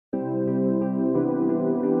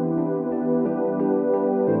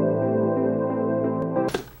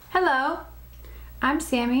I'm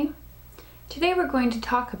Sammy. Today we're going to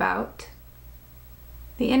talk about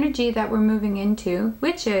the energy that we're moving into,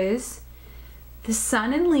 which is the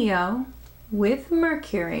Sun in Leo with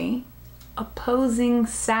Mercury opposing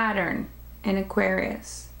Saturn in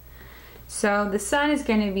Aquarius. So the Sun is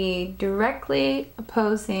going to be directly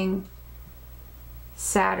opposing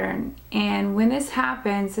Saturn, and when this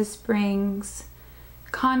happens, this brings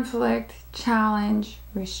conflict, challenge,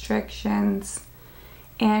 restrictions.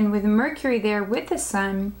 And with Mercury there with the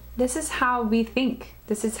Sun, this is how we think.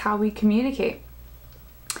 This is how we communicate.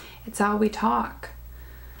 It's how we talk.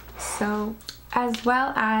 So, as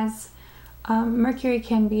well as Mercury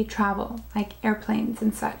can be travel, like airplanes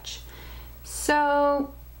and such.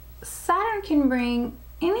 So, Saturn can bring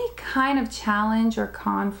any kind of challenge or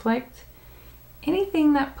conflict,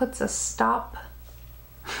 anything that puts a stop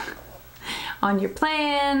on your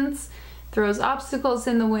plans, throws obstacles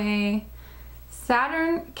in the way.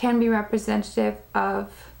 Saturn can be representative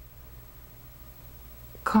of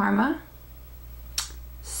karma.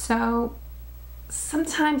 So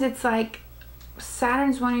sometimes it's like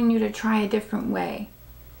Saturn's wanting you to try a different way.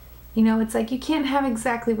 You know, it's like you can't have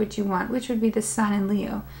exactly what you want, which would be the Sun in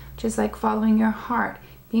Leo, which is like following your heart,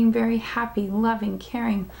 being very happy, loving,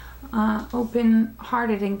 caring,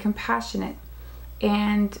 open-hearted and compassionate,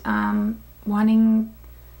 and wanting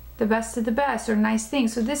the best of the best or nice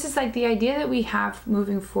things. So this is like the idea that we have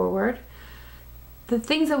moving forward, the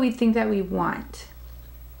things that we think that we want.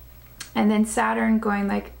 And then Saturn going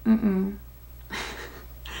like, no,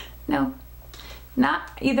 not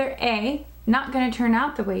either A, not going to turn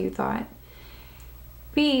out the way you thought.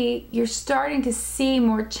 B, you're starting to see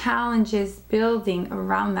more challenges building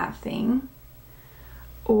around that thing.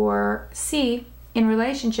 Or C, in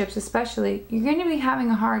relationships especially, you're going to be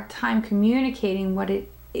having a hard time communicating what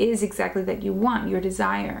it is exactly that you want, your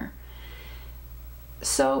desire.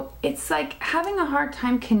 So it's like having a hard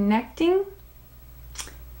time connecting,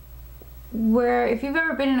 where if you've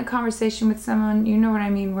ever been in a conversation with someone, you know what I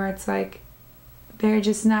mean, where it's like they're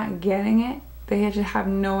just not getting it. They just have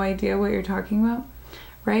no idea what you're talking about,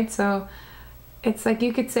 right? So it's like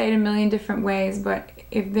you could say it a million different ways, but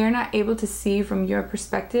if they're not able to see from your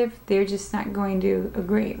perspective, they're just not going to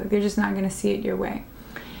agree. Like they're just not going to see it your way.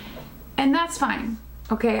 And that's fine.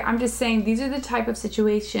 Okay, I'm just saying these are the type of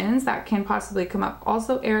situations that can possibly come up.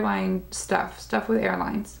 Also airline stuff with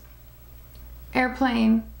airlines.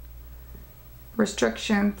 Airplane,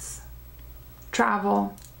 restrictions,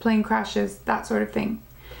 travel, plane crashes, that sort of thing.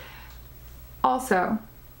 Also,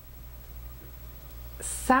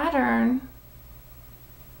 Saturn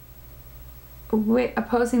with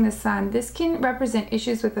opposing the Sun, this can represent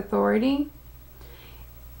issues with authority,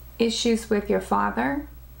 issues with your father,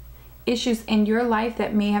 issues in your life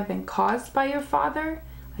that may have been caused by your father.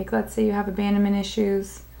 Like let's say you have abandonment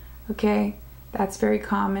issues, okay, that's very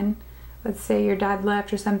common. Let's say your dad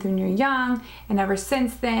left or something when you're young, and ever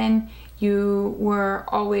since then you were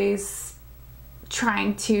always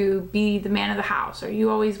trying to be the man of the house, or you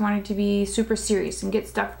always wanted to be super serious and get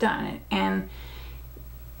stuff done, and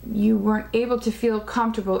you weren't able to feel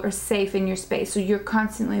comfortable or safe in your space. So you're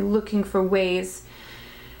constantly looking for ways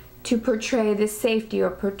to portray this safety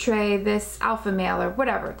or portray this alpha male or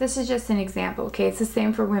whatever. This is just an example, okay? It's the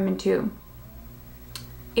same for women too.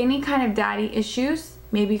 Any kind of daddy issues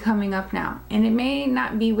may be coming up now, and it may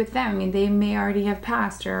not be with them. I mean, they may already have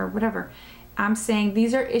passed or whatever. I'm saying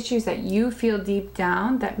these are issues that you feel deep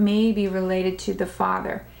down that may be related to the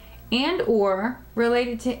father, and or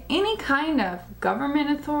related to any kind of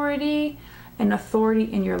government authority, an authority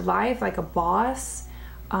in your life, like a boss,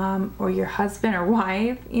 or your husband or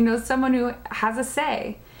wife, you know, someone who has a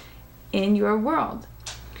say in your world.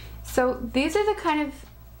 So these are the kind of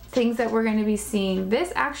things that we're going to be seeing.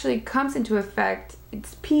 This actually comes into effect,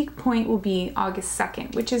 its peak point will be August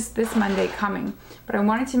 2nd, which is this Monday coming. But I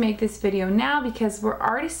wanted to make this video now because we're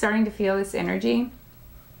already starting to feel this energy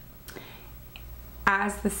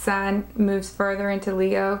as the Sun moves further into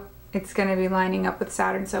Leo. It's going to be lining up with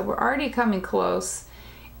Saturn, so we're already coming close.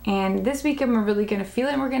 And this weekend we're really going to feel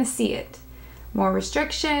it, and we're going to see it. More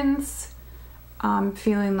restrictions,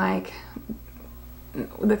 feeling like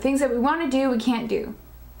the things that we want to do, we can't do.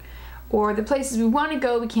 Or the places we want to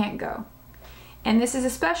go, we can't go. And this is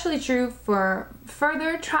especially true for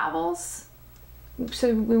further travels.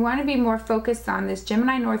 So we want to be more focused on this.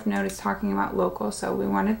 Gemini North Node is talking about local, so we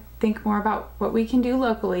want to think more about what we can do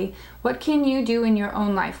locally. What can you do in your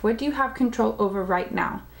own life? What do you have control over right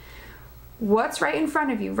now? What's right in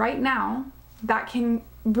front of you right now that can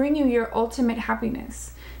bring you your ultimate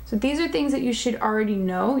happiness? So these are things that you should already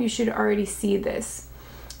know. You should already see this.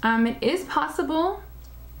 It is possible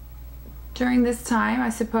during this time, I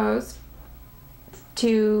suppose,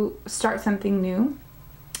 to start something new.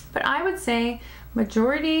 But I would say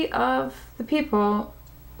majority of the people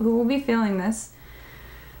who will be feeling this,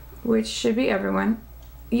 which should be everyone,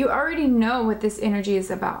 you already know what this energy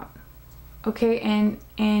is about. Okay,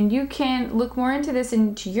 and you can look more into this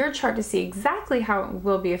into your chart to see exactly how it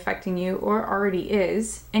will be affecting you, or already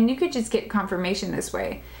is, and you could just get confirmation this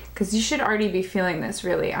way, because you should already be feeling this.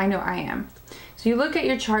 Really, I know I am. So you look at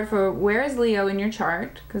your chart for where is Leo in your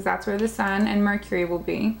chart, because that's where the Sun and Mercury will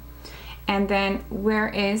be, and then where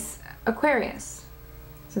is Aquarius.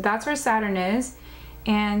 So that's where Saturn is.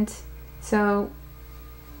 And so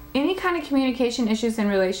any kind of communication issues in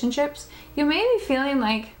relationships, you may be feeling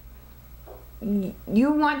like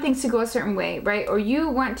you want things to go a certain way, right? Or you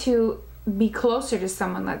want to be closer to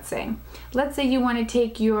someone, let's say. Let's say you want to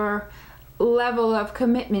take your level of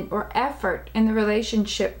commitment or effort in the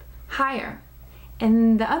relationship higher.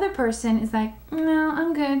 And the other person is like, no,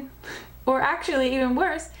 I'm good. Or actually, even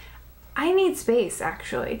worse, I need space,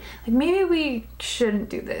 actually. Like, maybe we shouldn't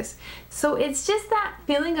do this. So it's just that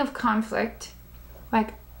feeling of conflict.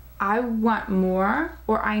 Like, I want more,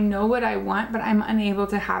 or I know what I want, but I'm unable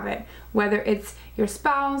to have it. Whether it's your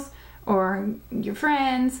spouse, or your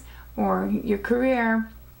friends, or your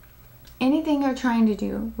career, anything you're trying to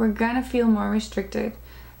do, we're gonna feel more restricted,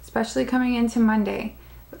 especially coming into Monday.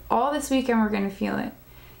 All this weekend, we're gonna feel it.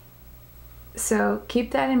 So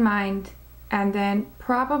keep that in mind, and then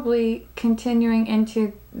probably continuing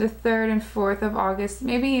into the 3rd and 4th of August,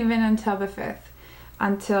 maybe even until the 5th.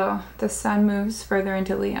 Until the Sun moves further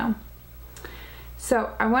into Leo. So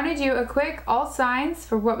I want to do a quick all signs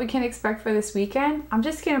for what we can expect for this weekend. I'm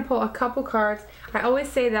just going to pull a couple cards. I always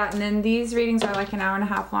say that, and then these readings are like an hour and a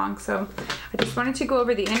half long. So I just wanted to go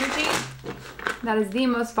over the energy. That is the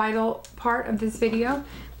most vital part of this video.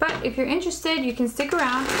 But if you're interested, you can stick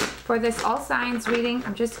around for this all signs reading.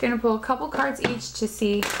 I'm just going to pull a couple cards each to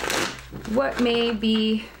see what may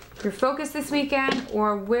be your focus this weekend,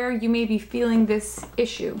 or where you may be feeling this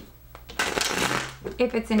issue,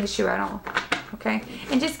 if it's an issue at all. Okay,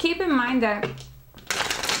 and just keep in mind that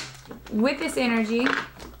with this energy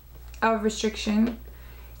of restriction,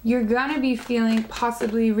 you're gonna be feeling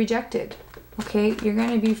possibly rejected. Okay, you're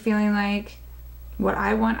gonna be feeling like, what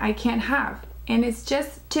I want I can't have, and it's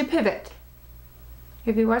just to pivot.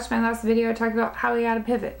 If you watched my last video, I talked about how we gotta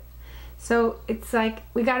pivot. So it's like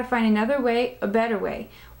we gotta find another way, a better way.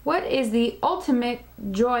 What is the ultimate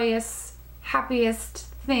joyous, happiest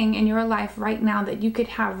thing in your life right now that you could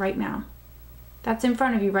have right now? That's in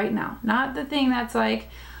front of you right now. Not the thing that's like,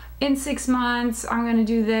 in 6 months, I'm gonna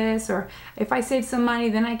do this, or if I save some money,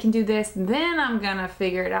 then I can do this, then I'm gonna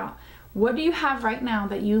figure it out. What do you have right now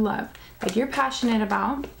that you love, that you're passionate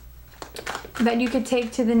about, that you could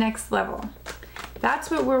take to the next level? That's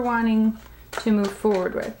what we're wanting to move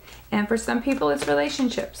forward with. And for some people, it's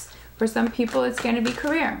relationships. For some people, it's going to be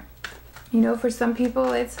career. You know, for some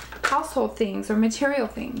people, it's household things or material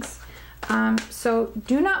things. So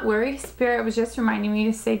do not worry. Spirit was just reminding me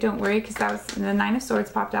to say don't worry, because that was the 9 of Swords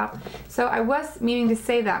popped out. So I was meaning to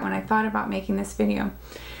say that when I thought about making this video.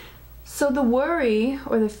 So the worry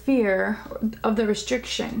or the fear of the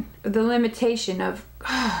restriction, the limitation of,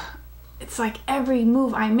 it's like every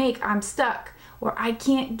move I make, I'm stuck, or I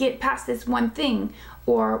can't get past this one thing,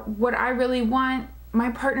 or what I really want, my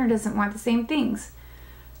partner doesn't want the same things.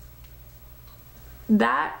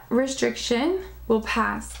 That restriction will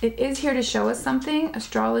pass. It is here to show us something.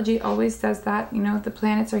 Astrology always does that. You know, the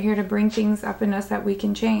planets are here to bring things up in us that we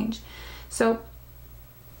can change. So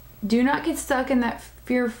do not get stuck in that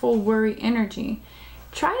fearful worry energy.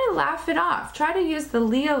 Try to laugh it off. Try to use the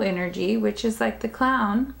Leo energy, which is like the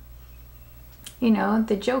clown, you know,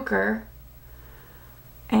 the Joker,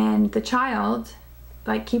 and the child.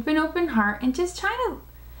 Like, keep an open heart and just try to,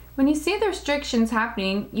 when you see the restrictions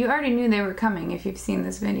happening, you already knew they were coming if you've seen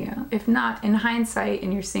this video. If not, in hindsight,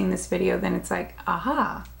 and you're seeing this video, then it's like,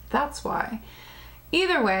 aha, that's why.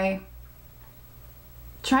 Either way,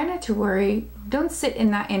 try not to worry. Don't sit in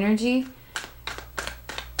that energy.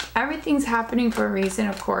 Everything's happening for a reason,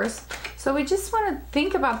 of course. So we just want to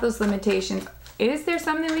think about those limitations. Is there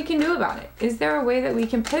something we can do about it? Is there a way that we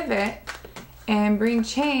can pivot and bring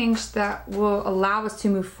change that will allow us to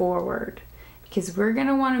move forward? Because we're going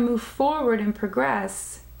to want to move forward and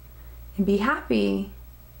progress and be happy.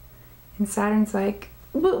 And Saturn's like,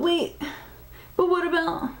 but wait, but what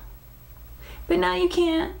about? But now you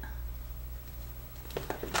can't.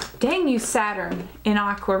 Dang you, Saturn in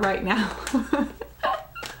Aqua right now.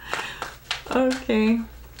 Okay.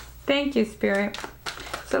 Thank you, Spirit.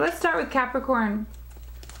 So let's start with Capricorn.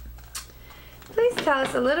 Please tell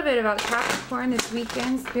us a little bit about Capricorn this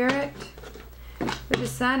weekend, Spirit. With the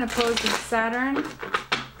Sun opposing Saturn.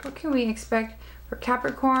 What can we expect for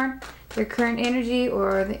Capricorn, their current energy,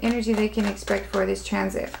 or the energy they can expect for this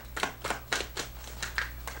transit?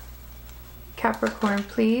 Capricorn,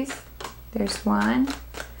 please. There's one.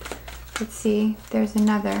 Let's see. There's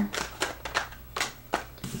another.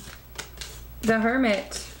 The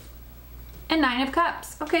Hermit. And Nine of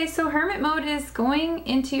Cups. Okay, so Hermit mode is going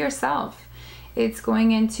into yourself. It's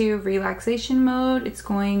going into relaxation mode. It's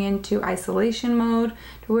going into isolation mode,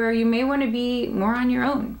 to where you may want to be more on your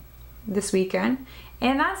own this weekend.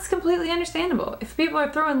 And that's completely understandable. If people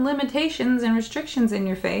are throwing limitations and restrictions in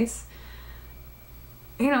your face,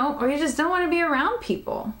 you know, or you just don't want to be around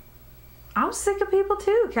people. I'm sick of people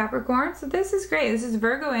too, Capricorn. So this is great. This is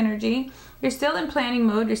Virgo energy. You're still in planning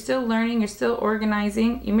mode. You're still learning. You're still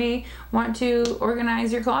organizing. You may want to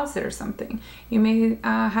organize your closet or something. You may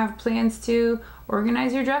have plans to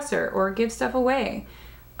organize your dresser or give stuff away.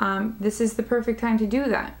 This is the perfect time to do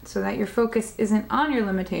that, so that your focus isn't on your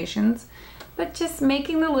limitations, but just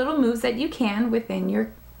making the little moves that you can within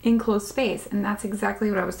your enclosed space. And that's exactly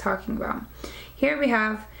what I was talking about. Here we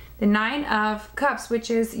have the Nine of Cups, which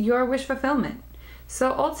is your wish fulfillment.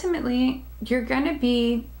 So ultimately, you're going to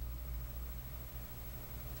be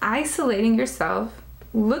isolating yourself,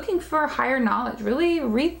 looking for higher knowledge, really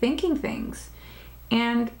rethinking things,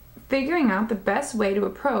 and figuring out the best way to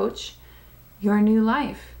approach your new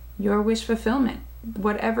life, your wish fulfillment.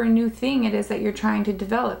 Whatever new thing it is that you're trying to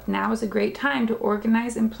develop, now is a great time to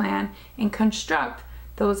organize and plan and construct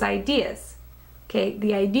those ideas. Okay,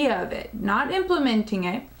 the idea of it, not implementing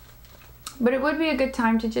it, but it would be a good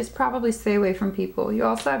time to just probably stay away from people. You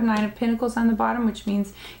also have Nine of Pentacles on the bottom, which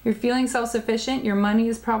means you're feeling self-sufficient. Your money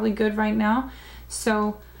is probably good right now,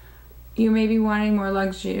 so you may be wanting more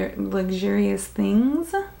luxurious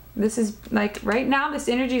things. This is like, right now, this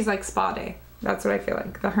energy is like spa day. That's what I feel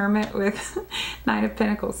like, the Hermit with Nine of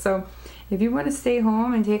Pentacles. So if you want to stay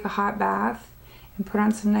home and take a hot bath and put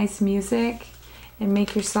on some nice music and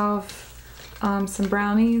make yourself some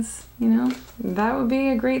brownies, you know, that would be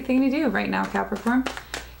a great thing to do right now, Capricorn,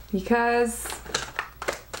 because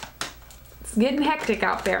it's getting hectic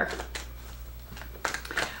out there.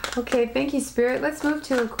 Okay, thank you, Spirit. Let's move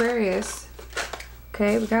to Aquarius.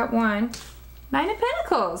 Okay, we got one. Nine of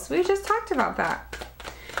Pentacles. We just talked about that.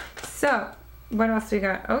 So, what else we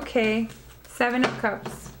got? Okay, Seven of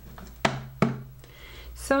Cups.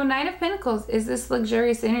 So, Nine of Pentacles is this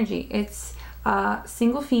luxurious energy. It's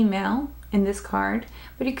single female in this card,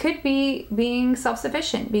 but it could be being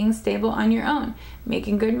self-sufficient, being stable on your own,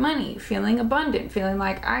 making good money, feeling abundant, feeling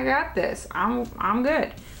like I got this, I'm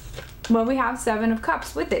good. Well, we have Seven of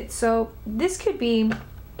Cups with it, so this could be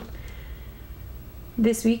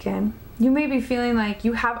this weekend. You may be feeling like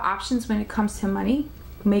you have options when it comes to money,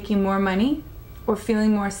 making more money, or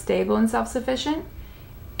feeling more stable and self-sufficient,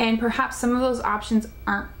 and perhaps some of those options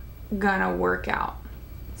aren't gonna work out.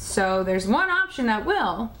 So there's one option that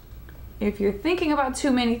will. If you're thinking about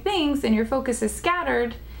too many things and your focus is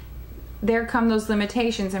scattered, there come those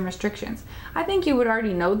limitations and restrictions. I think you would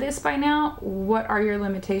already know this by now. What are your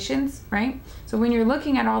limitations, right? So when you're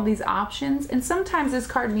looking at all these options, and sometimes this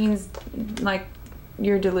card means like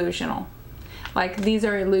you're delusional. Like these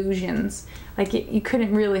are illusions. Like you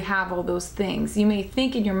couldn't really have all those things. You may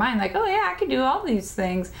think in your mind like, oh yeah, I could do all these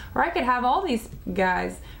things, or I could have all these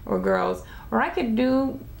guys or girls, or I could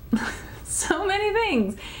do so many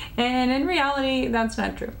things. And in reality, that's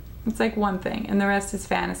not true. It's like one thing and the rest is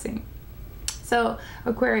fantasy. So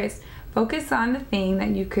Aquarius, focus on the thing that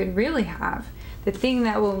you could really have, the thing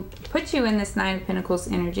that will put you in this Nine of Pentacles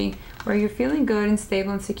energy where you're feeling good and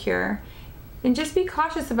stable and secure. And just be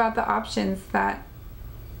cautious about the options that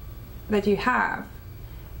you have.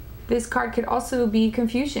 This card could also be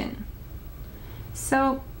confusion.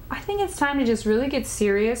 So I think it's time to just really get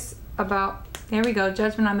serious about, there we go,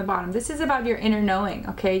 Judgment on the bottom. This is about your inner knowing,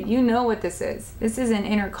 okay? You know what this is. This is an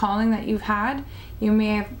inner calling that you've had. You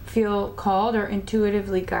may feel called or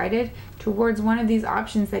intuitively guided towards one of these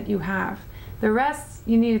options that you have. The rest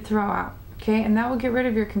you need to throw out, okay? And that will get rid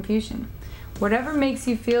of your confusion. Whatever makes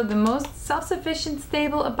you feel the most self-sufficient,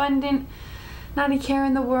 stable, abundant, not a care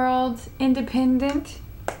in the world, independent,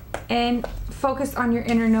 and focused on your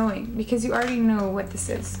inner knowing, because you already know what this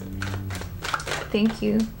is. Thank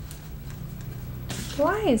you.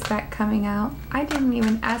 Why is that coming out? I didn't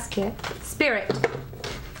even ask it. Spirit,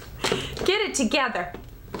 get it together.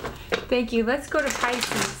 Thank you. Let's go to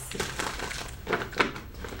Pisces.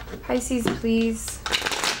 Pisces, please.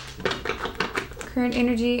 Current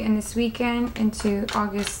energy in this weekend into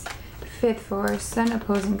August 5th for Sun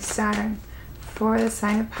opposing Saturn for the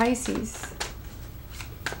sign of Pisces.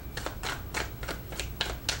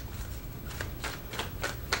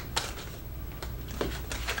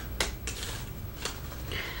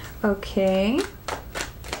 Okay.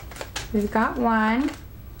 We've got 1,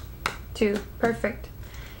 2. Perfect.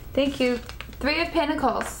 Thank you. 3 of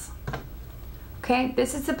Pentacles. Okay,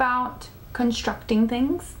 this is about constructing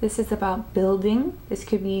things. This is about building. This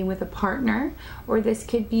could be with a partner, or this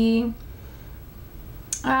could be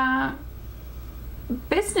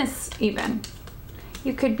business even.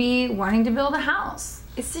 You could be wanting to build a house.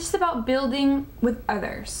 It's just about building with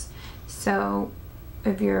others. So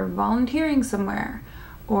if you're volunteering somewhere,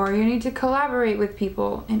 or you need to collaborate with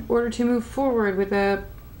people in order to move forward with a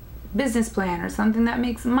business plan or something that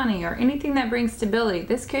makes money or anything that brings stability.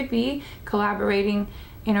 This could be collaborating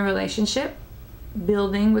in a relationship,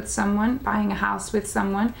 building with someone, buying a house with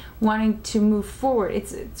someone, wanting to move forward.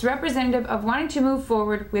 It's representative of wanting to move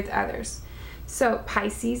forward with others. So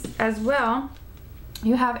Pisces as well,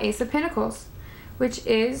 you have Ace of Pentacles, which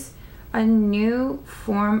is a new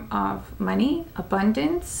form of money,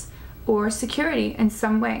 abundance, or security in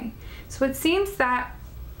some way. So it seems that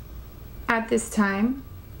at this time,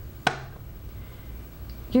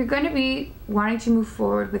 you're going to be wanting to move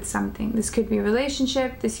forward with something. This could be a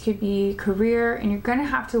relationship, this could be career, and you're going to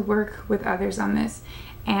have to work with others on this.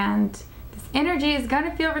 And this energy is going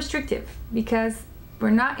to feel restrictive because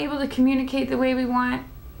we're not able to communicate the way we want.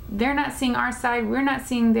 They're not seeing our side, we're not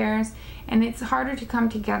seeing theirs, and it's harder to come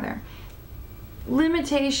together.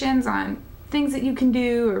 Limitations on things that you can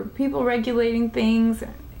do, or people regulating things,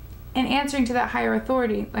 and answering to that higher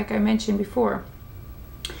authority, like I mentioned before.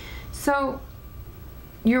 So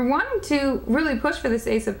you're wanting to really push for this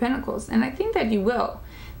Ace of Pentacles, and I think that you will.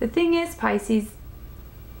 The thing is, Pisces,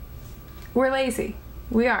 we're lazy.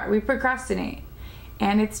 We procrastinate.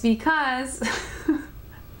 And it's because,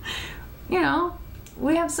 you know,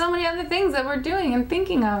 we have so many other things that we're doing and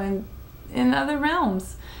thinking of in other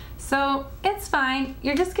realms. So it's fine.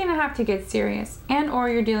 You're just going to have to get serious. And or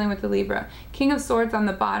you're dealing with the Libra. King of Swords on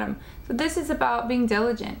the bottom. So this is about being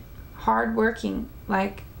diligent, hardworking,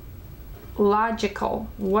 like logical.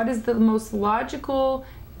 What is the most logical,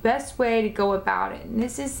 best way to go about it? And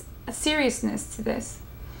this is a seriousness to this.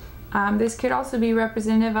 This could also be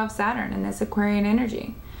representative of Saturn and this Aquarian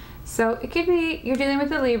energy. So it could be you're dealing with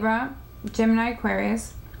the Libra, Gemini,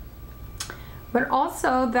 Aquarius, but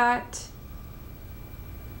also that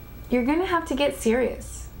you're going to have to get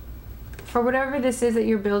serious for whatever this is that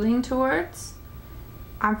you're building towards.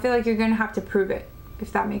 I feel like you're going to have to prove it,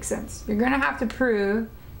 if that makes sense. You're going to have to prove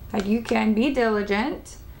that you can be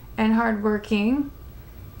diligent and hardworking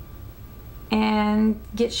and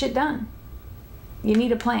get shit done. You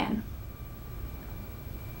need a plan.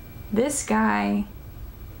 This guy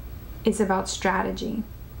is about strategy.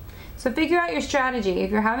 So figure out your strategy.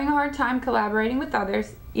 If you're having a hard time collaborating with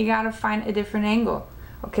others, you gotta find a different angle,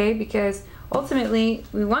 okay? Because ultimately,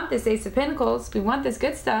 we want this Ace of Pentacles. We want this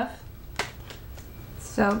good stuff.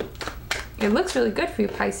 So it looks really good for you,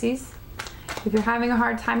 Pisces. If you're having a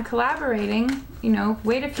hard time collaborating, you know,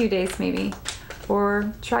 wait a few days maybe,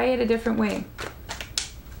 or try it a different way.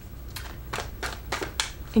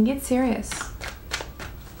 And get serious.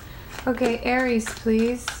 Okay, Aries,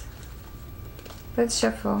 please. Let's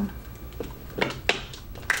shuffle.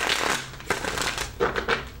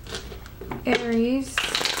 Aries.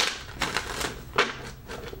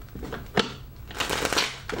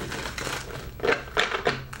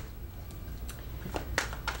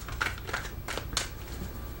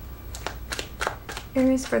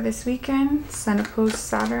 Aries for this weekend, Sun opposed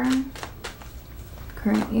Saturn.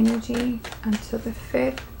 Current energy until the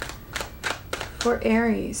 5th for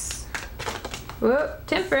Aries. Whoa,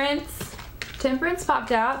 Temperance. Temperance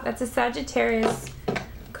popped out. That's a Sagittarius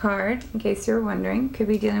card, in case you're wondering. Could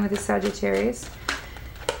be dealing with a Sagittarius.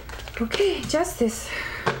 Okay, Justice.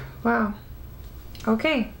 Wow.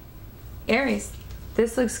 Okay, Aries.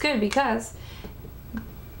 This looks good because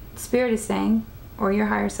Spirit is saying, or your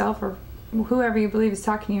higher self, or whoever you believe is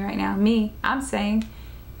talking to you right now, me, I'm saying,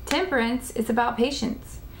 Temperance is about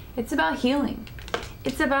patience. It's about healing.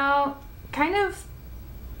 It's about kind of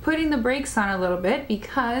putting the brakes on a little bit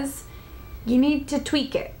because you need to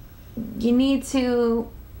tweak it. You need to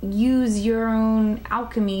use your own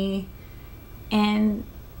alchemy and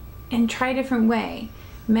try a different way.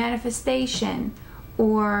 Manifestation,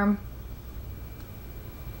 or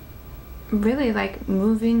really like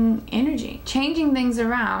moving energy, changing things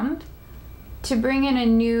around to bring in a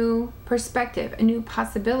new perspective, a new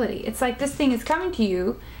possibility. It's like this thing is coming to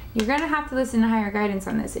you. You're going to have to listen to higher guidance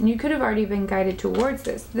on this, and you could have already been guided towards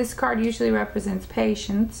this. This card usually represents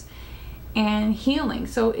patience and healing,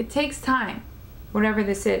 so it takes time, whatever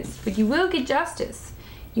this is, but you will get justice.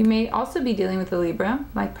 You may also be dealing with a Libra,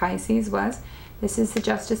 like Pisces was. This is the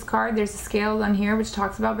Justice card. There's a scale on here which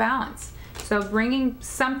talks about balance. So bringing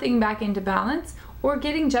something back into balance or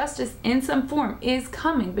getting justice in some form is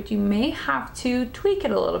coming, but you may have to tweak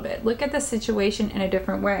it a little bit. Look at the situation in a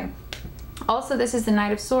different way. Also, this is the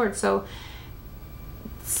Knight of Swords, so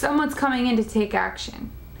someone's coming in to take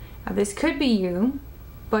action. Now, this could be you,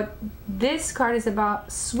 but this card is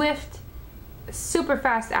about swift, super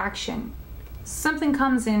fast action. Something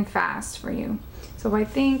comes in fast for you. So I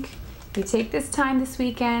think you take this time this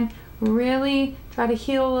weekend, really try to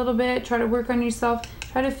heal a little bit, try to work on yourself,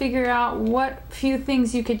 try to figure out what few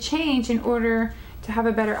things you could change in order to have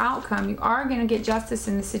a better outcome. You are going to get justice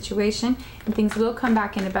in the situation, and things will come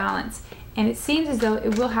back into balance. And it seems as though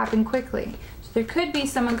it will happen quickly. So there could be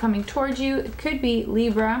someone coming towards you. It could be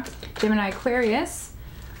Libra, Gemini, Aquarius.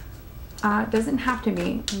 It doesn't have to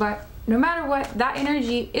be, but no matter what, that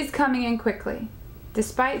energy is coming in quickly.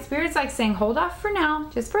 Despite Spirit's like saying, hold off for now,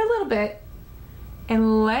 just for a little bit,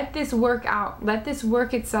 and let this work out. Let this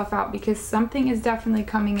work itself out, because something is definitely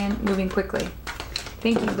coming in, moving quickly.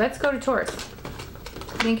 Thank you. Let's go to Taurus.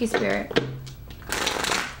 Thank you, Spirit.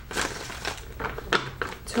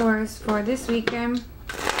 Taurus for this weekend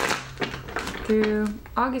through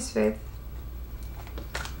August 5th.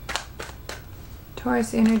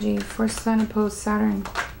 Taurus energy for Sun opposed Saturn.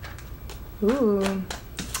 Ooh.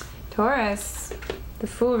 Taurus, the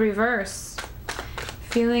Fool reverse.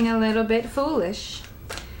 Feeling a little bit foolish.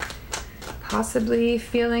 Possibly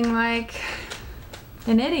feeling like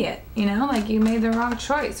an idiot, you know, like you made the wrong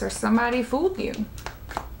choice or somebody fooled you.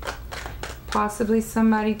 Possibly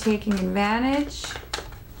somebody taking advantage.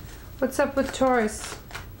 What's up with Taurus?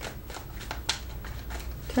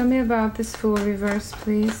 Tell me about this Fool reverse,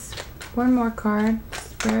 please. One more card,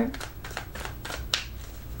 Spirit.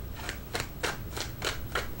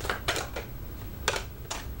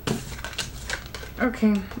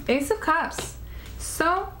 Okay, Ace of Cups.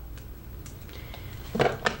 So,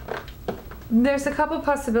 there's a couple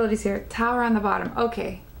possibilities here. Tower on the bottom.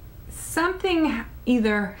 Okay, something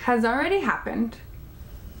either has already happened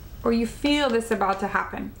or you feel this about to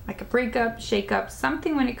happen. Like a breakup, shakeup,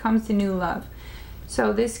 something when it comes to new love.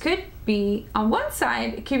 So this could be, on one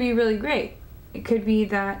side, it could be really great. It could be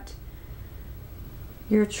that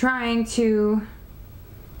you're trying to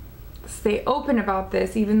stay open about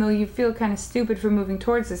this, even though you feel kind of stupid for moving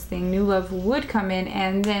towards this thing. New love would come in,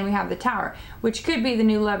 and then we have the Tower, which could be the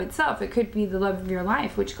new love itself. It could be the love of your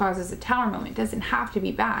life, which causes a Tower moment. It doesn't have to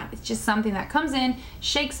be bad. It's just something that comes in,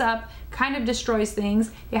 shakes up, kind of destroys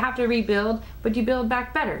things. You have to rebuild, but you build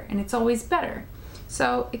back better, and it's always better.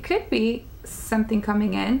 So it could be something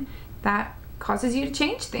coming in that causes you to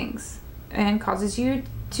change things and causes you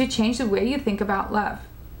to change the way you think about love,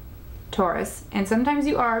 Taurus. And sometimes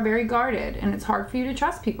you are very guarded and it's hard for you to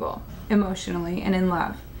trust people emotionally and in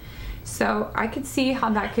love. So I could see how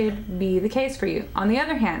that could be the case for you. On the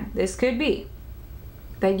other hand, this could be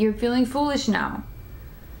that you're feeling foolish now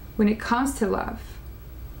when it comes to love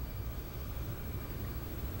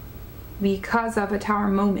because of a Tower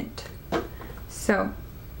moment. So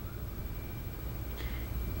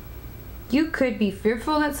you could be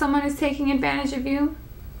fearful that someone is taking advantage of you.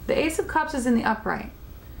 The Ace of Cups is in the upright.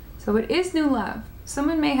 So it is new love.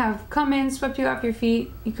 Someone may have come in, swept you off your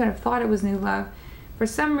feet. You could have thought it was new love. For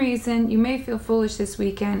some reason, you may feel foolish this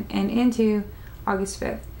weekend and into August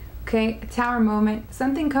 5th. Okay, a Tower moment.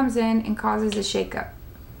 Something comes in and causes a shakeup.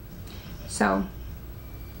 So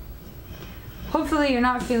hopefully you're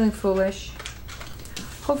not feeling foolish.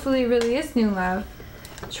 Hopefully it really is new love.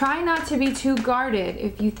 Try not to be too guarded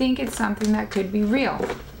if you think it's something that could be real.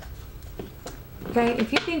 Okay,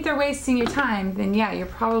 if you think they're wasting your time, then yeah, you're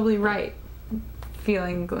probably right.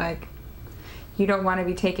 Feeling like you don't want to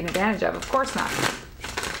be taken advantage of. Of course not.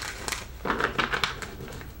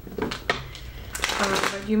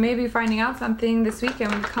 But you may be finding out something this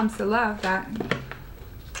weekend when it comes to love that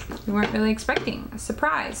you weren't really expecting. A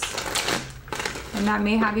surprise. And that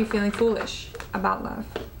may have you feeling foolish about love.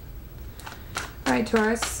 Alright,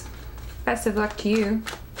 Taurus. Best of luck to you.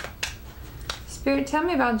 Spirit, tell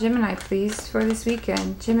me about Gemini, please, for this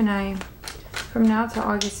weekend. Gemini, from now to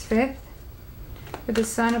August 5th, with the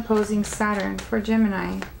Sun opposing Saturn for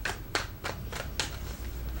Gemini.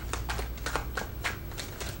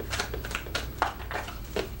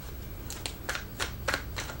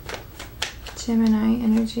 Gemini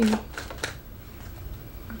energy.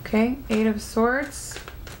 Okay, Eight of Swords.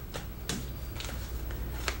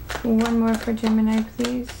 One more for Gemini,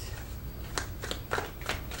 please.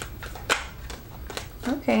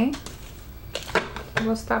 Okay,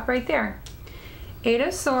 we'll stop right there. Eight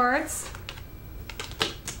of Swords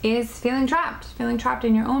is feeling trapped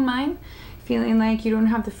in your own mind, feeling like you don't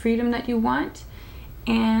have the freedom that you want,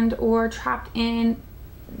 and or trapped in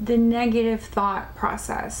the negative thought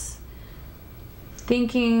process,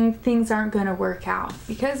 thinking things aren't going to work out,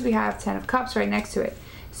 because we have 10 of Cups right next to it.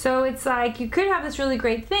 So it's like you could have this really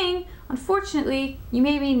great thing. Unfortunately, you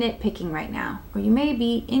may be nitpicking right now, or you may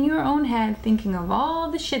be in your own head thinking of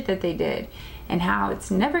all the shit that they did and how it's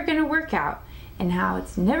never going to work out and how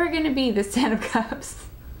it's never going to be this 10 of Cups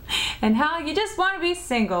and how you just want to be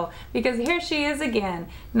single, because here she is again,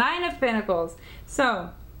 9 of Pentacles. So,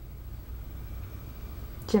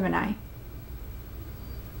 Gemini,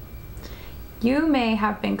 you may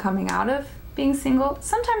have been coming out of being single.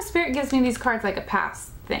 Sometimes Spirit gives me these cards like a past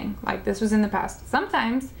thing, like this was in the past.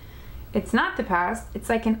 Sometimes it's not the past, it's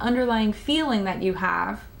like an underlying feeling that you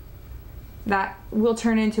have that will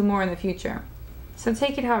turn into more in the future. So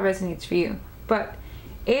take it how it resonates for you. But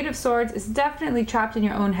 8 of Swords is definitely trapped in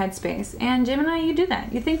your own headspace. And Gemini, you do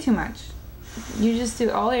that. You think too much. You just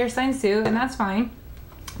do, all air signs do, and that's fine.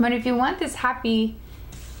 But if you want this happy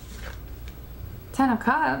 10 of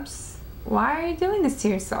Cups, why are you doing this to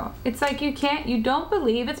yourself? It's like you don't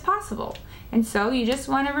believe it's possible. And so you just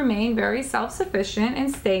want to remain very self-sufficient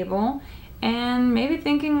and stable, and maybe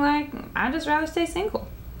thinking like, I'd just rather stay single.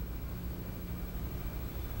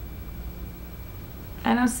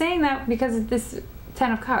 And I'm saying that because of this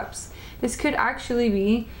 10 of Cups. This could actually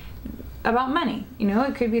be about money. You know,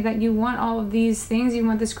 it could be that you want all of these things, you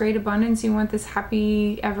want this great abundance, you want this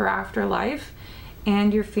happy ever after life,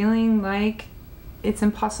 and you're feeling like it's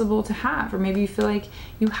impossible to have, or maybe you feel like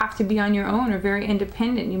you have to be on your own or very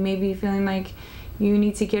independent. You may be feeling like you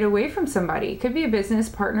need to get away from somebody. It could be a business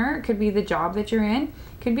partner, it could be the job that you're in,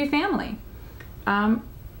 it could be family,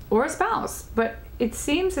 or a spouse. But it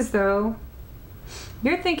seems as though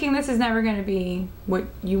you're thinking this is never going to be what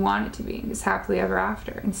you want it to be, this happily ever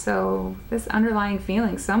after. And so this underlying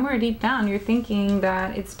feeling, somewhere deep down, you're thinking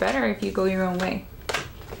that it's better if you go your own way.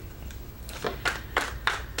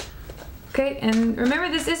 Okay, and remember,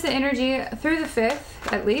 this is the energy through the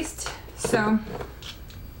 5th, at least. So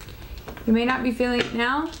you may not be feeling it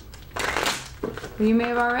now, but you may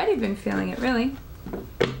have already been feeling it, really.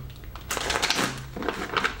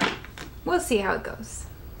 We'll see how it goes.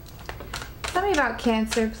 Tell me about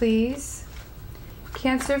Cancer, please.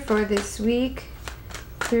 Cancer for this week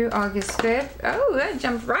through August 5th. Oh, that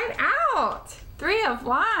jumped right out. 3 of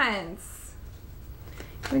Wands.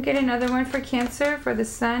 Can we get another one for Cancer for the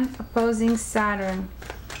Sun opposing Saturn?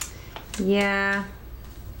 Yeah.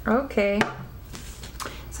 Okay.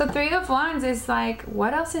 So 3 of Wands is like,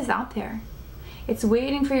 what else is out there? It's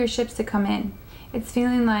waiting for your ships to come in. It's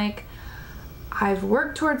feeling like, I've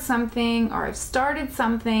worked towards something, or I've started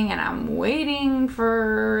something, and I'm waiting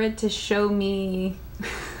for it to show me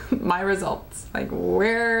my results. Like,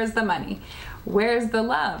 where's the money? Where's the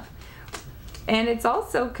love? And it's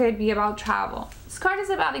also could be about travel. This card is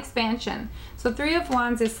about expansion. So 3 of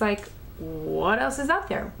Wands is like, what else is out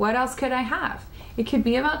there? What else could I have? It could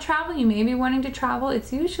be about travel. You may be wanting to travel.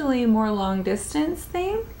 It's usually a more long distance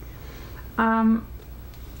thing.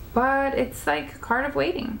 But it's like a card of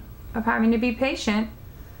waiting, of having to be patient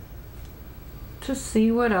to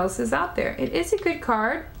see what else is out there. It is a good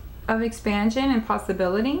card of expansion and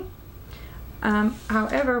possibility.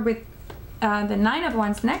 However, with the 9 of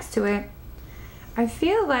Wands next to it, I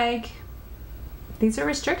feel like these are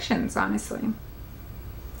restrictions, honestly.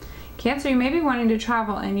 Cancer, you may be wanting to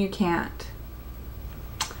travel and you can't.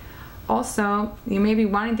 Also, you may be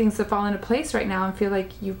wanting things to fall into place right now and feel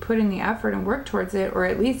like you put in the effort and work towards it, or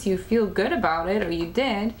at least you feel good about it, or you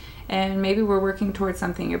did, and maybe we're working towards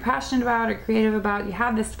something you're passionate about or creative about. You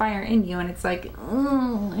have this fire in you, and it's like,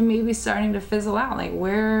 it may be starting to fizzle out. Like,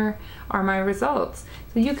 where are my results?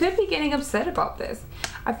 So you could be getting upset about this.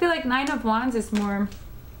 I feel like 9 of Wands is more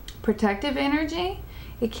protective energy.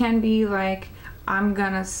 It can be like, I'm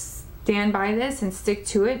gonna stand by this and stick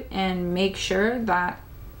to it and make sure that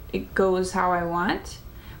it goes how I want.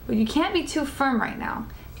 But you can't be too firm right now,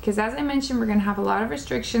 because as I mentioned, we're gonna have a lot of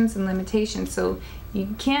restrictions and limitations. So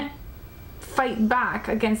you can't fight back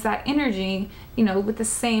against that energy, you know, with the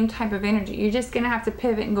same type of energy. You're just gonna have to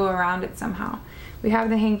pivot and go around it somehow. We have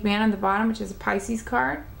the Hanged Man on the bottom, which is a Pisces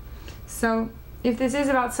card. So if this is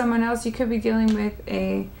about someone else, you could be dealing with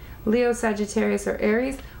a Leo, Sagittarius, or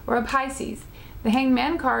Aries, or a Pisces. The Hanged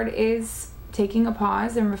Man card is taking a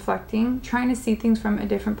pause and reflecting, trying to see things from a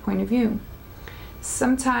different point of view.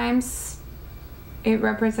 Sometimes it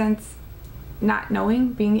represents not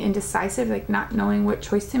knowing, being indecisive, like not knowing what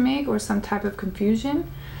choice to make, or some type of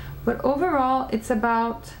confusion. But overall, it's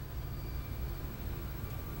about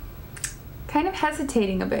kind of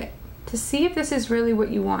hesitating a bit to see if this is really what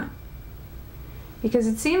you want. Because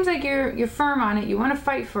it seems like you're firm on it, you want to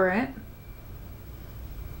fight for it.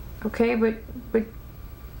 Okay, but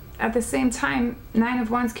at the same time, 9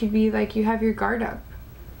 of Wands could be like you have your guard up.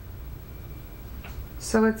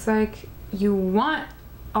 So it's like you want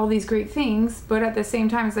all these great things, but at the same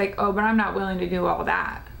time it's like, oh, but I'm not willing to do all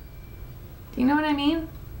that. Do you know what I mean?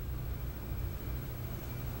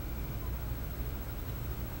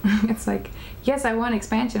 It's like, yes, I want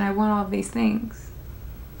expansion, I want all of these things,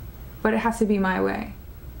 but it has to be my way.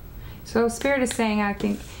 So Spirit is saying, I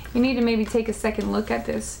think you need to maybe take a second look at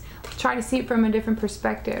this. Try to see it from a different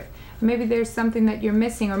perspective. Maybe there's something that you're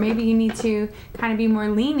missing, or maybe you need to kind of be more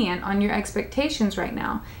lenient on your expectations right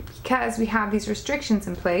now, because we have these restrictions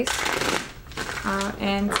in place.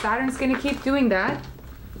 And Saturn's going to keep doing that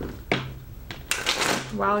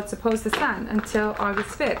while it's opposed to Sun until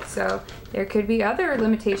August 5th. So there could be other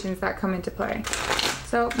limitations that come into play.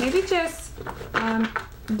 So maybe just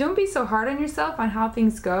don't be so hard on yourself on how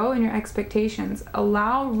things go and your expectations.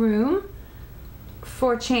 Allow room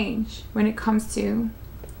for change when it comes to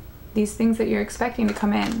these things that you're expecting to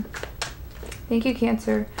come in. Thank you,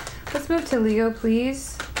 Cancer. Let's move to Leo,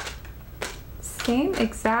 please. Same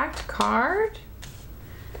exact card.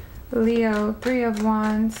 Leo, 3 of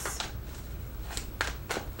Wands.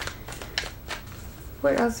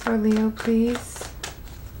 What else for Leo, please?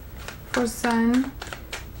 For Sun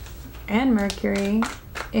and Mercury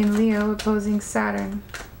in Leo opposing Saturn.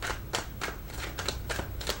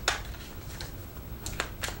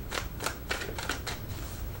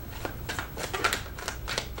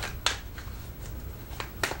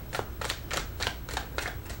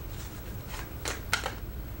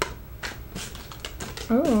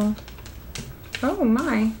 Oh. Oh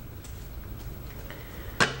my.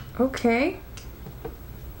 Okay.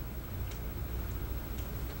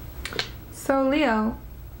 So Leo,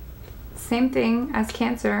 same thing as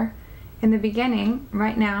Cancer in the beginning.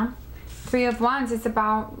 Right now, 3 of Wands, it's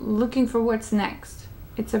about looking for what's next.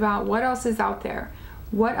 It's about what else is out there.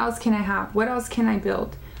 What else can I have? What else can I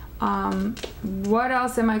build? What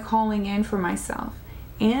else am I calling in for myself?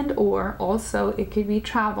 And or also it could be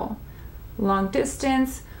travel, long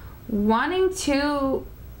distance, wanting to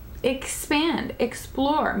expand,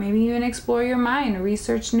 explore, maybe even explore your mind,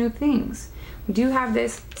 research new things. We do have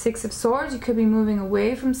this 6 of Swords. You could be moving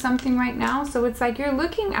away from something right now. So it's like you're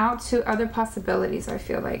looking out to other possibilities, I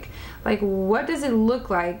feel like. Like, what does it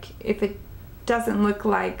look like if it doesn't look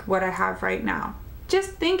like what I have right now?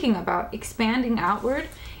 Just thinking about expanding outward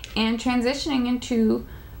and transitioning into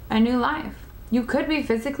a new life. You could be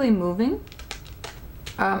physically moving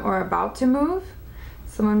or about to move.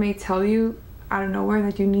 Someone may tell you out of nowhere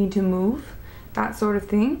that you need to move, that sort of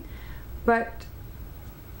thing. But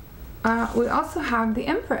we also have the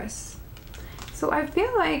Empress. So I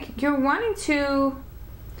feel like you're wanting to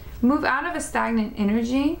move out of a stagnant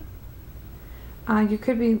energy. You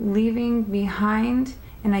could be leaving behind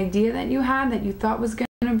an idea that you had that you thought was going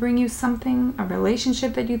to bring you something, a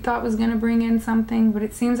relationship that you thought was going to bring in something, but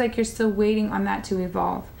it seems like you're still waiting on that to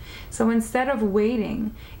evolve. So instead of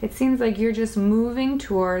waiting, it seems like you're just moving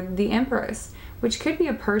toward the Empress, which could be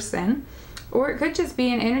a person, or it could just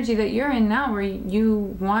be an energy that you're in now where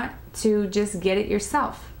you want to just get it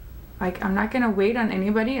yourself. Like, I'm not going to wait on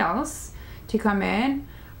anybody else to come in.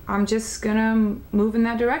 I'm just going to move in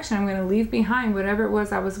that direction. I'm going to leave behind whatever it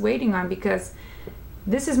was I was waiting on, because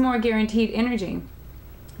this is more guaranteed energy.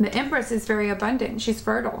 The Empress is very abundant. She's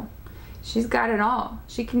fertile. She's got it all.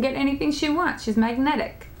 She can get anything she wants. She's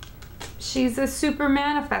magnetic. She's a super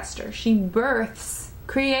manifester. She births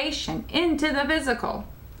creation into the physical.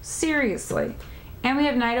 Seriously. And we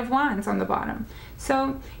have Knight of Wands on the bottom.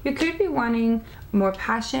 So you could be wanting more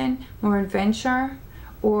passion, more adventure,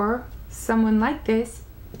 or someone like this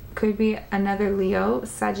could be another Leo,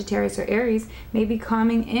 Sagittarius, or Aries, maybe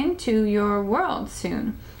coming into your world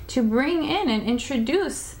soon to bring in and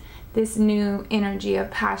introduce this new energy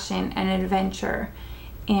of passion and adventure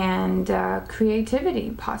and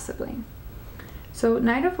creativity, possibly. So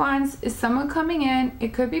Knight of Wands is someone coming in.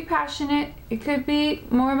 It could be passionate. It could be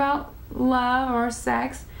more about love or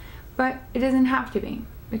sex, but it doesn't have to be.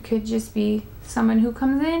 It could just be someone who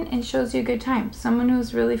comes in and shows you a good time. Someone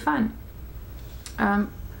who's really fun.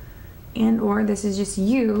 And or this is just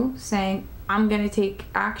you saying, I'm going to take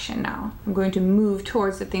action now. I'm going to move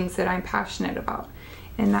towards the things that I'm passionate about.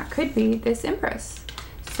 And that could be this Empress.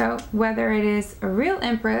 So whether it is a real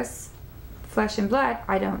Empress, flesh and blood,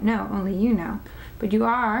 I don't know. Only you know. But you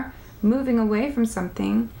are moving away from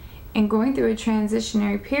something and going through a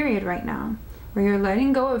transitionary period right now where you're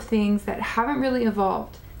letting go of things that haven't really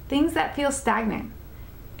evolved, things that feel stagnant,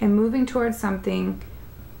 and moving towards something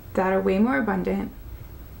that are way more abundant,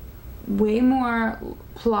 way more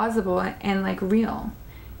plausible and like real,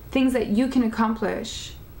 things that you can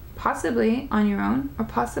accomplish possibly on your own or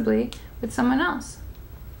possibly with someone else.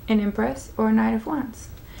 An Empress or a Knight of Wands.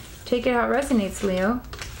 Take it how it resonates, Leo.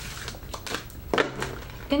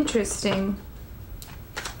 Interesting.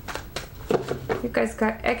 You guys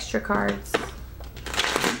got extra cards.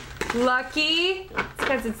 Lucky. It's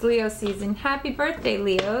because it's Leo season. Happy birthday,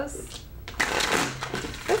 Leos.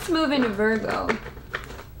 Let's move into Virgo.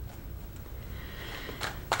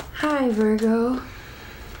 Hi, Virgo.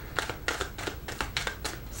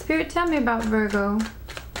 Spirit, tell me about Virgo.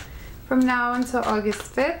 From now until August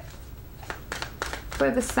 5th,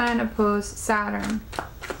 for the Sun opposed Saturn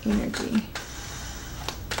energy.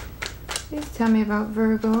 Please tell me about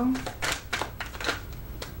Virgo.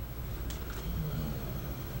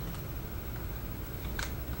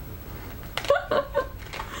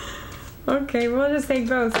 Okay, we'll just take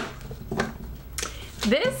both.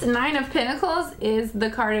 This Nine of Pentacles is the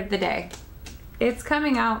card of the day. It's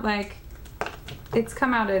coming out like, it's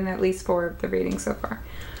come out in at least 4 of the readings so far.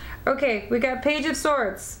 Okay, we got Page of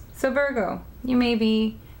Swords. So Virgo, you may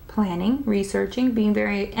be planning, researching, being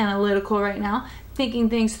very analytical right now, thinking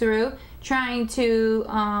things through, trying to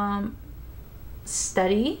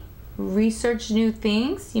study, research new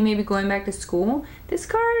things. You may be going back to school. This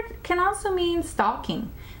card can also mean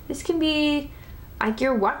stalking. This can be like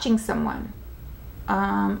you're watching someone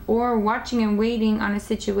or watching and waiting on a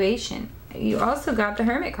situation. You also got the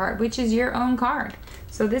Hermit card, which is your own card.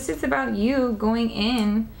 So this is about you going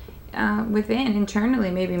in within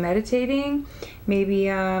internally, maybe meditating,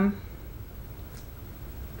 maybe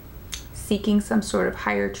seeking some sort of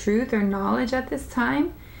higher truth or knowledge at this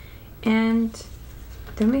time. And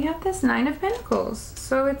then we have this Nine of Pentacles.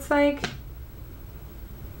 So it's like,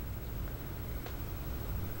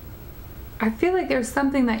 I feel like there's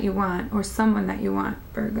something that you want or someone that you want,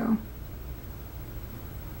 Virgo.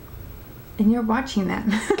 And you're watching that.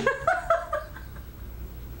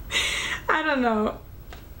 I don't know.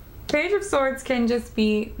 Page of Swords can just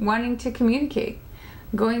be wanting to communicate,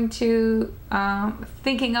 going to,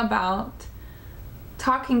 thinking about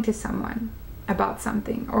talking to someone about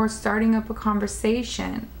something or starting up a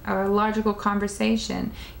conversation, a logical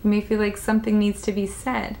conversation. You may feel like something needs to be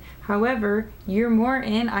said. However, you're more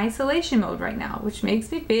in isolation mode right now, which makes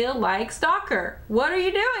me feel like stalker. What are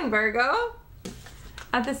you doing, Virgo?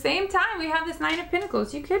 At the same time, we have this Nine of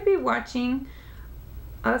Pentacles. You could be watching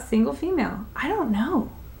a single female. I don't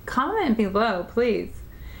know. Comment below, please.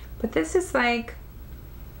 But this is like,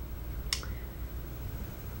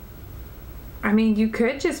 I mean, you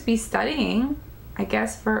could just be studying, I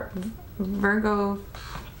guess, for Virgo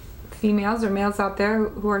females or males out there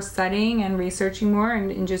who are studying and researching more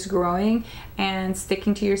and just growing and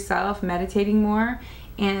sticking to yourself, meditating more,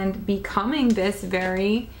 and becoming this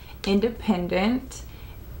very independent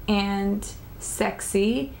and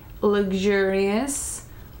sexy, luxurious,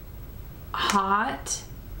 hot,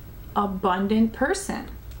 abundant person.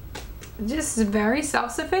 Just very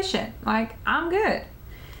self-sufficient. Like, I'm good.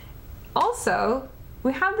 Also,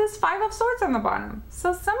 we have this Five of Swords on the bottom.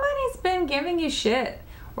 So somebody's been giving you shit,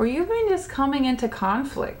 or you've been just coming into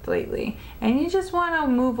conflict lately and you just want to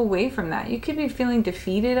move away from that. You could be feeling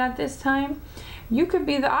defeated at this time. You could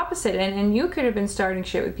be the opposite, and you could have been starting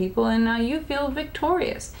shit with people and now you feel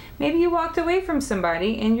victorious. Maybe you walked away from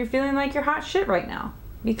somebody and you're feeling like you're hot shit right now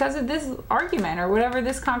because of this argument or whatever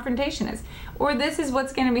this confrontation is. Or this is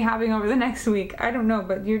what's going to be happening over the next week. I don't know,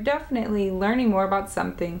 but you're definitely learning more about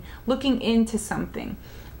something, looking into something,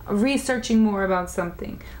 researching more about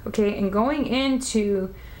something, okay? And going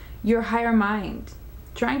into your higher mind,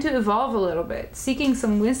 trying to evolve a little bit, seeking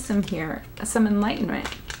some wisdom here, some enlightenment.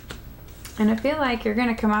 And I feel like you're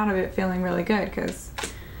going to come out of it feeling really good, because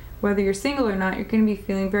whether you're single or not, you're going to be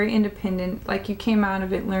feeling very independent, like you came out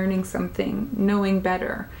of it learning something, knowing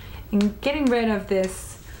better, and getting rid of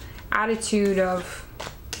this attitude of,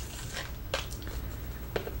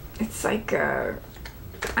 it's like,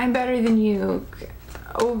 I'm better than you,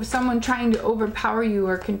 someone trying to overpower you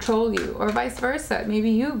or control you, or vice versa. Maybe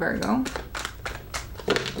you, Virgo.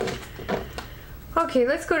 Okay,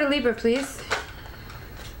 let's go to Libra, please.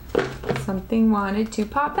 Something wanted to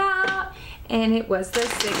pop out, and it was the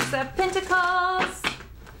Six of Pentacles.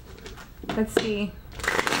 Let's see.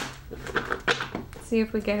 Let's see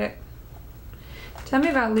if we get it. Tell me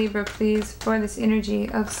about Libra, please, for this energy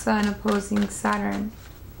of Sun opposing Saturn.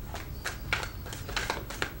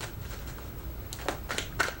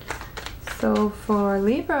 So for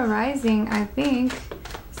Libra rising, I think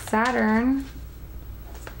Saturn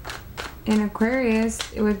in Aquarius,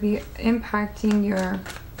 it would be impacting your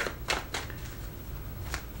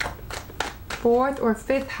 4th or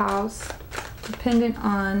 5th house, dependent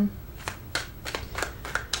on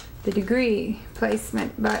the degree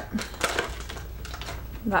placement, but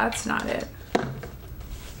that's not it.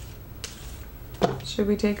 Should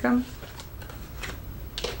we take them?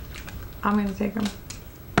 I'm gonna take them.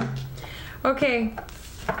 Okay.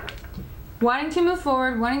 Wanting to move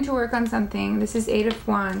forward, wanting to work on something. This is 8 of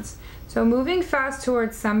Wands. So moving fast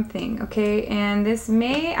towards something, okay? And this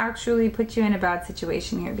may actually put you in a bad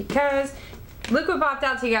situation here because look what popped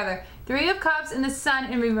out together. 3 of Cups and the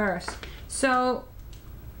Sun in reverse. So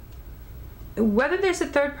whether there's a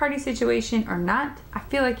third party situation or not, I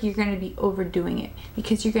feel like you're going to be overdoing it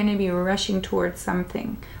because you're going to be rushing towards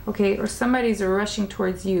something, okay? Or somebody's rushing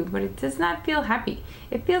towards you, but it does not feel happy.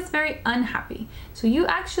 It feels very unhappy. So you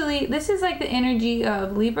actually, this is like the energy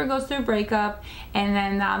of Libra goes through a breakup and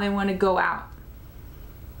then now they want to go out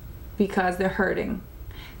because they're hurting.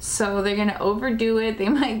 So they're going to overdo it. They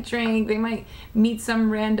might drink, they might meet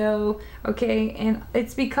some rando, okay? And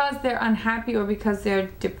it's because they're unhappy or because they're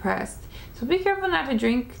depressed. So be careful not to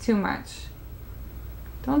drink too much.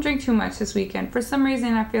 Don't drink too much this weekend. For some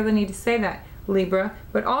reason, I feel the need to say that, Libra.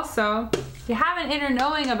 But also, you have an inner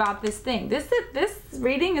knowing about this thing. This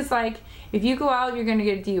reading is like, if you go out, you're going to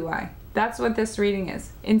get a DUI. That's what this reading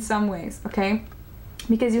is, in some ways, okay?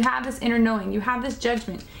 Because you have this inner knowing. You have this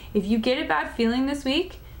judgment. If you get a bad feeling this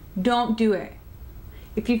week, don't do it.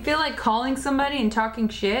 If you feel like calling somebody and talking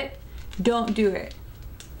shit, don't do it,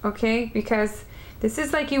 okay? Because this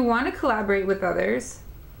is like you want to collaborate with others,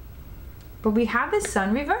 but we have the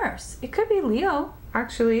Sun reverse. It could be Leo,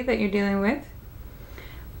 actually, that you're dealing with.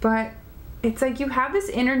 But it's like you have this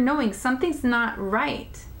inner knowing something's not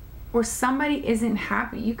right or somebody isn't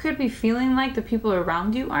happy. You could be feeling like the people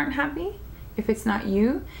around you aren't happy. If it's not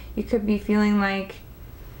you, you could be feeling like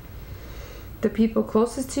the people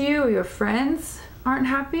closest to you or your friends aren't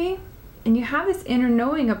happy. And you have this inner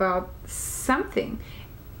knowing about something.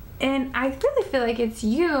 And I really feel like it's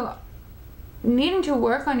you needing to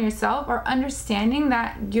work on yourself or understanding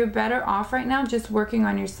that you're better off right now just working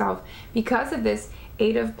on yourself because of this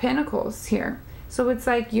 8 of Pentacles here. So it's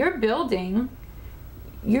like you're building,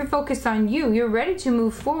 you're focused on you, you're ready to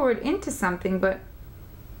move forward into something, but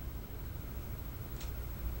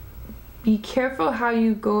be careful how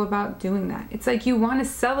you go about doing that. It's like you want to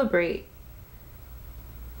celebrate,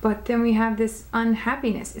 but then we have this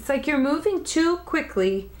unhappiness. It's like you're moving too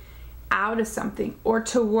quickly out of something or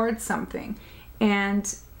towards something,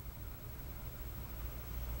 and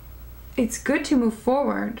it's good to move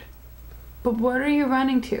forward, but what are you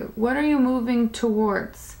running to? What are you moving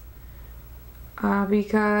towards?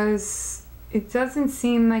 Because it doesn't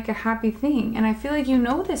seem like a happy thing, and I feel like you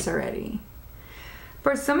know this already.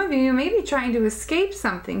 For some of you, you may be trying to escape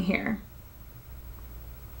something here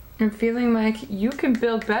and feeling like you can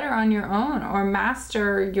build better on your own or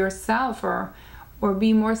master yourself or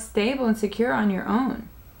be more stable and secure on your own.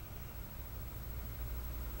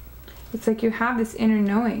 It's like you have this inner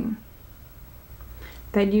knowing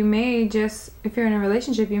that you may just, if you're in a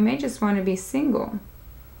relationship, you may just want to be single.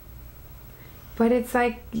 But it's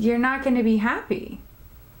like you're not going to be happy.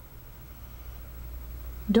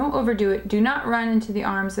 Don't overdo it. Do not run into the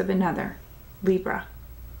arms of another, Libra.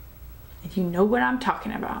 If you know what I'm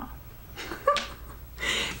talking about.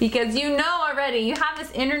 Because you know already, you have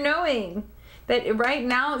this inner knowing that right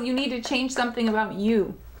now you need to change something about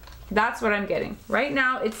you. That's what I'm getting. Right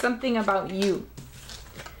now, it's something about you.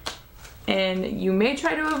 And you may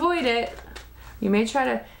try to avoid it. You may try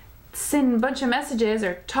to send a bunch of messages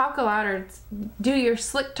or talk a lot or do your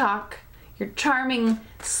slick talk, your charming,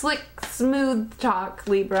 slick, smooth talk,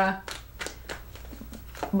 Libra.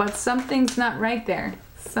 But something's not right there.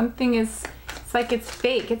 Something is, it's like it's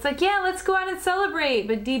fake. It's like, yeah, let's go out and celebrate.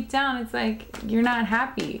 But deep down, it's like you're not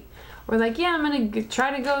happy. Or like, yeah, I'm gonna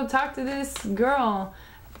try to go talk to this girl,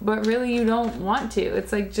 but really you don't want to.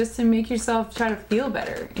 It's like just to make yourself try to feel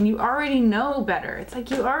better. And you already know better. It's like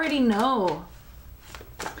you already know.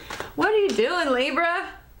 What are you doing, Libra?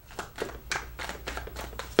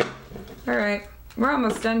 All right, we're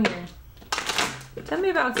almost done here. Tell me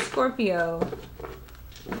about Scorpio.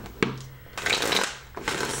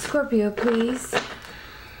 Scorpio, please.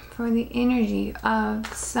 For the energy of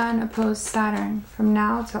Sun opposed Saturn from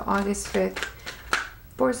now to August 5th.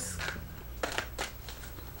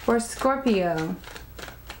 For Scorpio,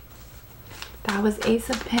 that was Ace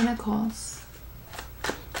of Pentacles.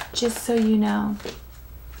 Just so you know.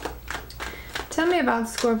 Tell me about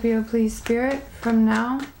Scorpio, please, Spirit, from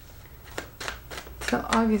now till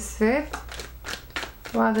August 5th,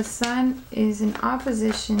 while the Sun is in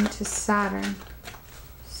opposition to Saturn.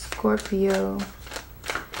 Scorpio.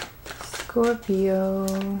 Scorpio.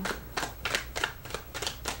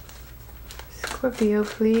 Scorpio,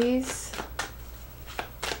 please.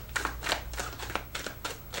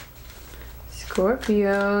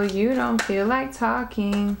 Scorpio, you don't feel like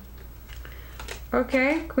talking.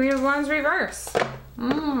 Okay, Queen of Wands reverse.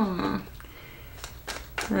 I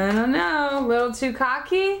don't know, a little too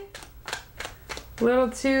cocky? A little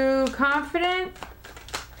too confident?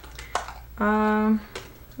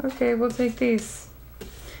 Okay, we'll take these.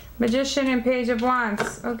 Magician and Page of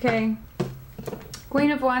Wands. Okay. Queen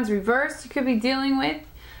of Wands reversed. You could be dealing with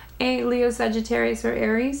a Leo, Sagittarius, or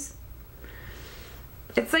Aries.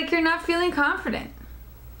 It's like you're not feeling confident.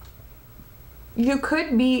 You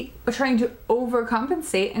could be trying to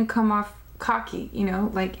overcompensate and come off cocky, you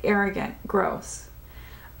know, like arrogant, gross.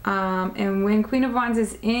 And when Queen of Wands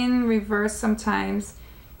is in reverse sometimes,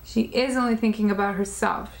 she is only thinking about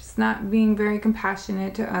herself. She's not being very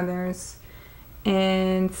compassionate to others.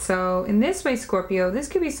 And so in this way, Scorpio, this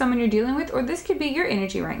could be someone you're dealing with, or this could be your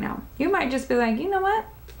energy right now. You might just be like, you know what?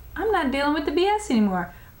 I'm not dealing with the BS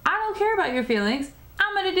anymore. I don't care about your feelings.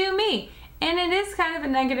 I'm gonna do me. And it is kind of a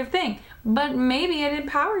negative thing, but maybe it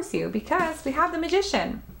empowers you because we have the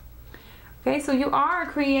Magician. Okay, so you are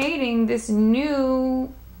creating this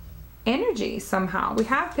new energy somehow. We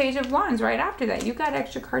have Page of Wands right after that. You got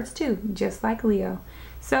extra cards too, just like Leo.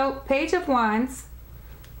 So Page of Wands,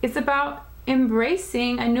 it's about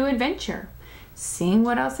embracing a new adventure, seeing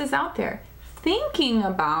what else is out there, thinking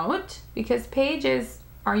about, because pages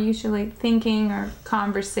are usually thinking or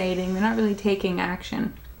conversating, they're not really taking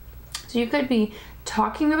action. So you could be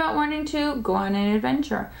talking about wanting to go on an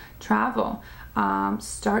adventure, travel,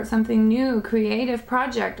 start something new, creative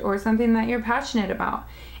project, or something that you're passionate about,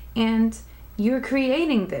 and you're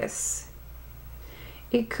creating this.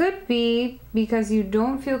 It could be because you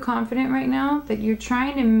don't feel confident right now that you're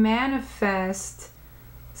trying to manifest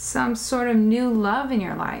some sort of new love in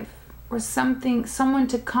your life, or something, someone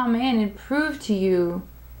to come in and prove to you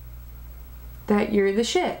that you're the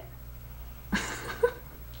shit.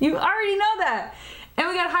 You already know that. And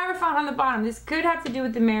we got Hierophant on the bottom. This could have to do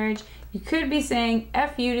with the marriage. You could be saying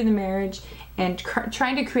F you to the marriage and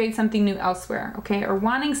trying to create something new elsewhere, okay? Or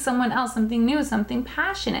wanting someone else, something new, something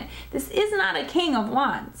passionate. This is not a King of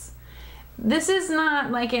Wands. This is not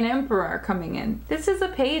like an Emperor coming in. This is a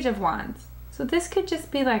Page of Wands. So this could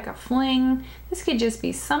just be like a fling. This could just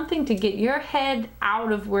be something to get your head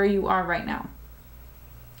out of where you are right now.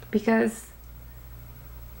 Because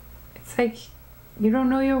it's like you don't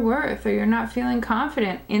know your worth, or you're not feeling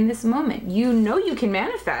confident in this moment. You know you can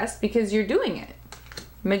manifest because you're doing it.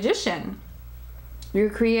 Magician.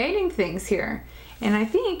 You're creating things here. And I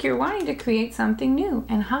think you're wanting to create something new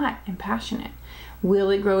and hot and passionate.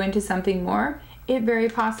 Will it grow into something more? It very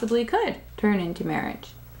possibly could turn into marriage.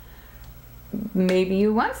 Maybe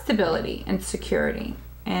you want stability and security.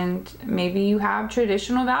 And maybe you have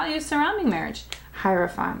traditional values surrounding marriage.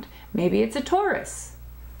 Hierophant. Maybe it's a Taurus.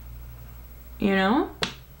 You know?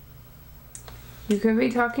 You could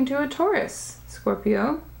be talking to a Taurus,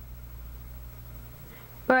 Scorpio.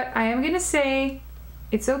 But I am going to say,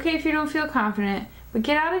 it's okay if you don't feel confident, but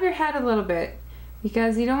get out of your head a little bit,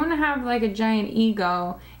 because you don't want to have like a giant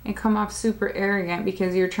ego and come off super arrogant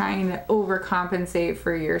because you're trying to overcompensate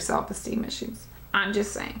for your self-esteem issues. I'm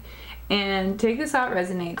just saying. And take this how it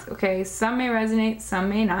resonates, okay? Some may resonate, some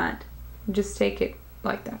may not. Just take it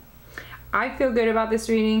like that. I feel good about this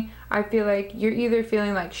reading. I feel like you're either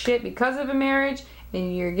feeling like shit because of a marriage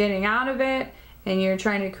and you're getting out of it and you're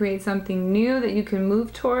trying to create something new that you can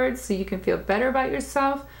move towards so you can feel better about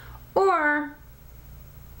yourself, or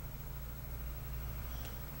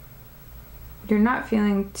you're not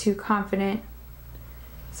feeling too confident,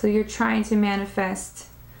 so you're trying to manifest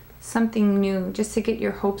something new just to get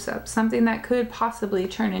your hopes up, something that could possibly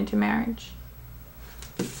turn into marriage.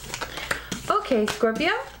 Okay,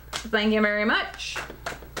 Scorpio. Thank you very much.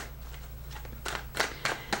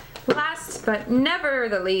 Last but never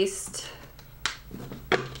the least,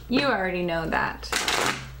 you already know that,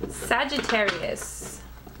 Sagittarius.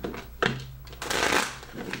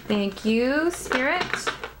 Thank you, Spirit.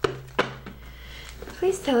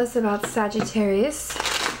 Please tell us about Sagittarius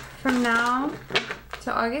from now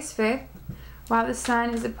to August 5th while the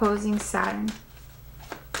Sun is opposing Saturn.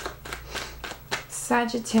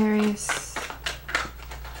 Sagittarius.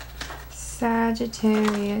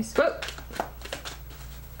 Sagittarius. Whoa!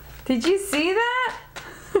 Did you see that?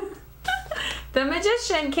 The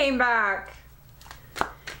Magician came back.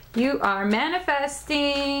 You are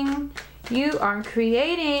manifesting. You are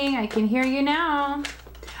creating. I can hear you now.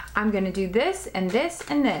 I'm going to do this and this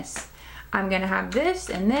and this. I'm going to have this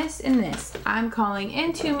and this and this. I'm calling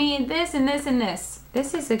into me this and this and this.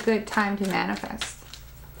 This is a good time to manifest.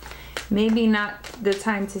 Maybe not the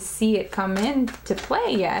time to see it come into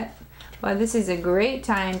play yet, but this is a great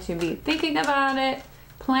time to be thinking about it,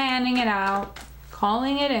 planning it out,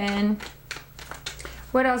 calling it in.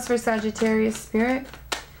 What else for Sagittarius spirit?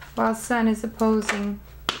 While Sun is opposing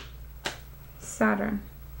Saturn.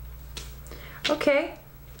 Okay.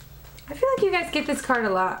 I feel like you guys get this card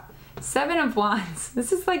a lot. 7 of Wands.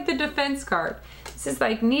 This is like the defense card. This is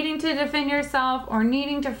like needing to defend yourself, or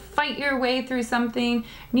needing to fight your way through something,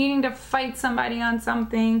 needing to fight somebody on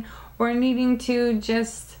something, or needing to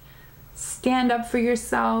just stand up for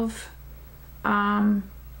yourself.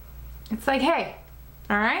 It's like, hey,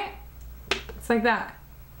 all right? It's like that.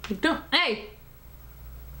 Like, don't, hey,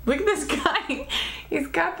 look at this guy. He's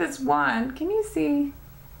got this wand. Can you see?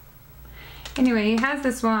 Anyway, he has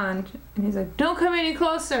this wand, and he's like, don't come any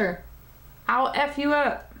closer. I'll F you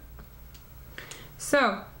up.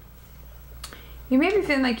 So, you may be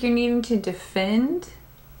feeling like you're needing to defend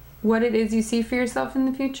what it is you see for yourself in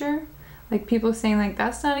the future. Like people saying like,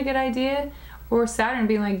 that's not a good idea. Or Saturn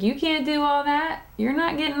being like, you can't do all that. You're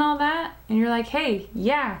not getting all that. And you're like, hey,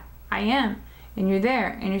 yeah, I am. And you're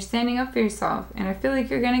there, and you're standing up for yourself. And I feel like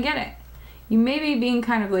you're going to get it. You may be being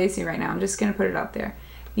kind of lazy right now. I'm just going to put it out there.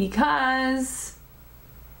 Because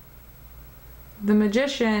the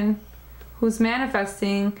magician who's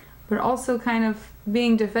manifesting, but also kind of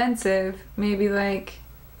being defensive, maybe like,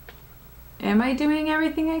 am I doing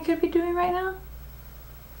everything I could be doing right now?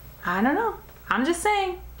 I don't know. I'm just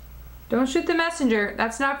saying. Don't shoot the messenger.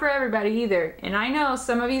 That's not for everybody either. And I know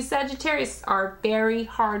some of you Sagittarius are very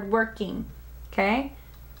hardworking. Okay?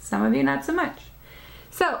 Some of you not so much.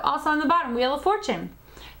 So, also on the bottom, Wheel of Fortune.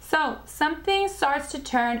 So, something starts to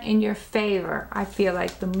turn in your favor. I feel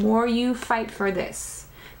like the more you fight for this,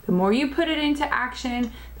 the more you put it into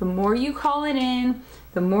action, the more you call it in,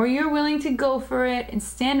 the more you're willing to go for it and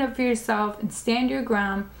stand up for yourself and stand your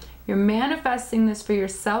ground. You're manifesting this for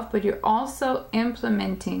yourself, but you're also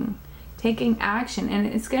implementing, taking action, and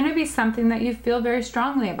it's going to be something that you feel very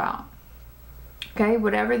strongly about. Okay,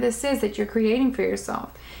 whatever this is that you're creating for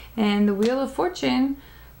yourself. And the Wheel of Fortune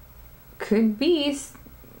could be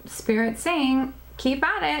Spirit saying, keep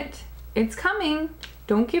at it. It's coming.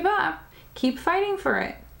 Don't give up. Keep fighting for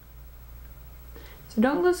it. So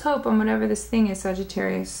don't lose hope on whatever this thing is,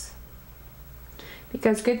 Sagittarius.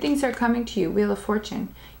 Because good things are coming to you, Wheel of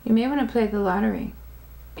Fortune. You may want to play the lottery.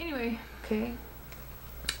 Anyway, okay.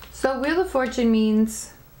 So Wheel of Fortune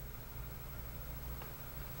means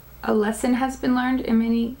a lesson has been learned in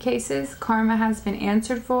many cases. Karma has been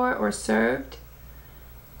answered for or served.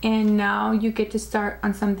 And now you get to start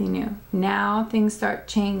on something new. Now things start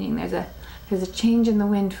changing. There's a change in the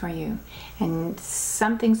wind for you. And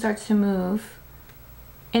something starts to move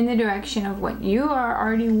in the direction of what you are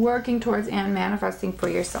already working towards and manifesting for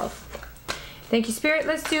yourself. Thank you, Spirit.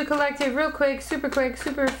 Let's do a collective real quick, super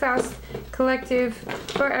fast collective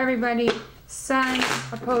for everybody. Sun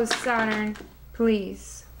opposed Saturn,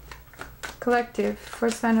 please. Collective for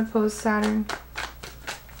Sun opposed Saturn.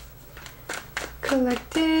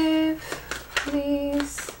 Collective,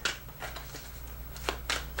 please.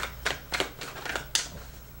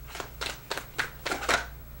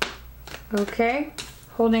 Okay,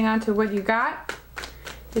 holding on to what you got.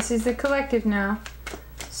 This is the collective now.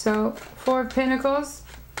 So, 4 of Pentacles,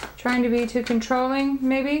 trying to be too controlling,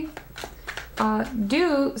 maybe.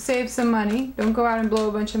 Do save some money. Don't go out and blow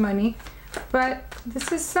a bunch of money. But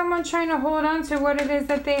this is someone trying to hold on to what it is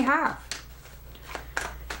that they have.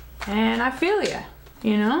 And I feel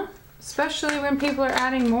you know? Especially when people are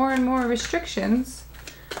adding more and more restrictions.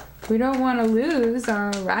 We don't want to lose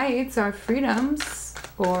our rights, our freedoms,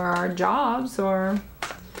 or our jobs, or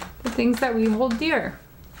the things that we hold dear.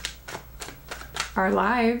 Our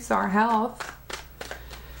lives, our health.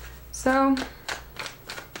 So,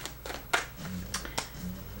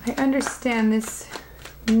 I understand this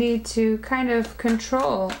need to kind of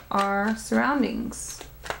control our surroundings.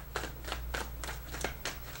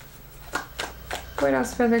 What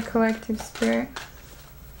else for the collective, Spirit?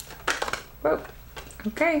 Whoa.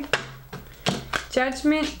 Okay.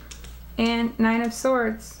 Judgment and 9 of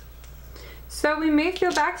Swords. So we may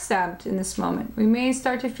feel backstabbed in this moment. We may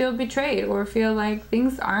start to feel betrayed or feel like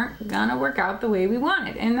things aren't gonna work out the way we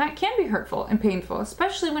wanted. And that can be hurtful and painful,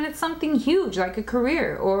 especially when it's something huge like a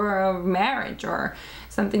career or a marriage or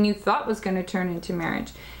something you thought was gonna turn into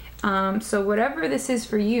marriage. So whatever this is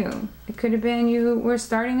for you, it could have been you were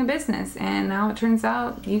starting a business and now it turns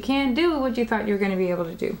out you can't do what you thought you were going to be able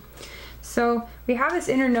to do. So we have this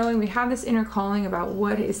inner knowing, we have this inner calling about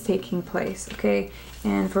what is taking place, okay?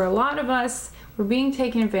 And for a lot of us, we're being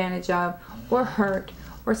taken advantage of, or hurt,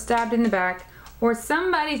 or stabbed in the back, or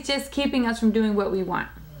somebody's just keeping us from doing what we want.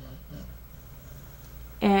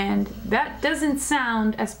 And that doesn't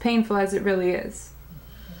sound as painful as it really is.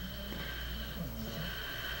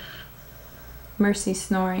 Mercy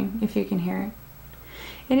snoring, if you can hear it.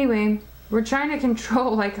 Anyway, we're trying to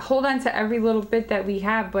control, like, hold on to every little bit that we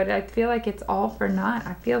have, but I feel like it's all for naught.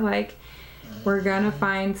 I feel like we're gonna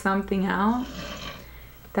find something out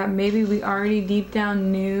that maybe we already deep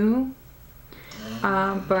down knew,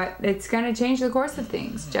 but it's gonna change the course of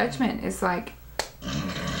things. Judgment is like,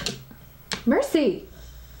 Mercy!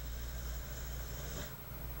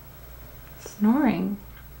 Snoring.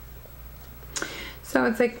 So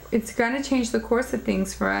it's like, it's gonna change the course of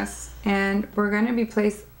things for us, and we're gonna be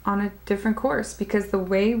placed on a different course, because the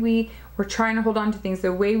way we were trying to hold on to things,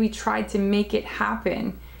 the way we tried to make it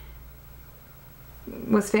happen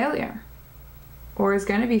was failure, or is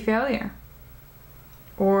going to be failure,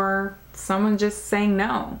 or someone just saying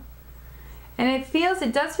no. And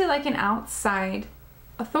it does feel like an outside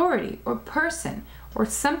authority or person or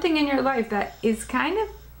something in your life that is kind of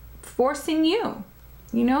forcing you.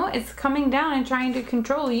 You know, it's coming down and trying to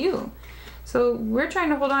control you. So we're trying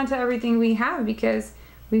to hold on to everything we have because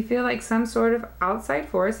we feel like some sort of outside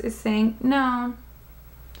force is saying no.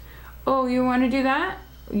 Oh, you want to do that?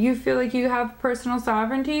 You feel like you have personal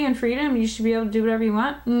sovereignty and freedom, you should be able to do whatever you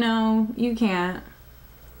want? No, you can't.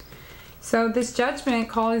 So this judgment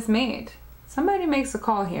call is made. Somebody makes a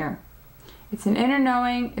call here. It's an inner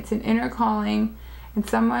knowing, it's an inner calling, and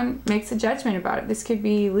someone makes a judgment about it. This could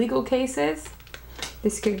be legal cases.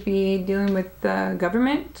 This could be dealing with the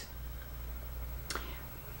government.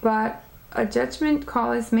 But a judgment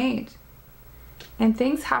call is made, and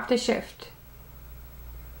things have to shift.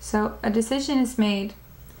 So a decision is made,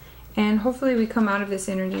 and hopefully we come out of this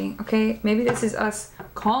energy, okay? Maybe this is us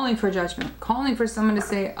calling for judgment, calling for someone to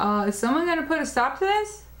say, is someone going to put a stop to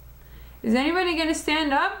this? Is anybody going to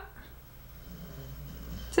stand up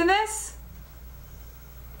to this?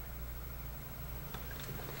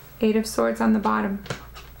 Eight of Swords on the bottom.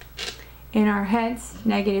 In our heads,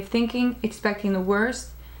 negative thinking, expecting the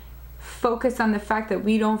worst, focus on the fact that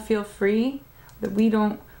we don't feel free, that we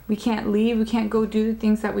can't leave, we can't go do the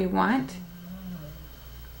things that we want.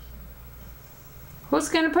 Who's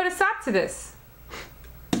going to put a stop to this?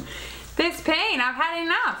 This pain, I've had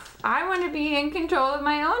enough. I want to be in control of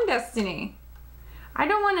my own destiny. I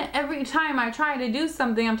don't want to, every time I try to do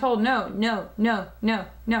something, I'm told no, no, no, no,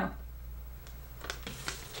 no.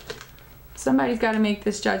 Somebody's got to make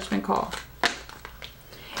this judgment call.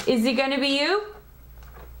 Is it going to be you?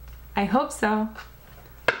 I hope so.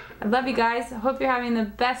 I love you guys. I hope you're having the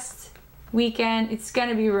best weekend. It's going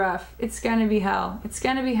to be rough. It's going to be hell. It's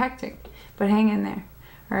going to be hectic. But hang in there.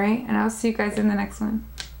 Alright? And I'll see you guys in the next one.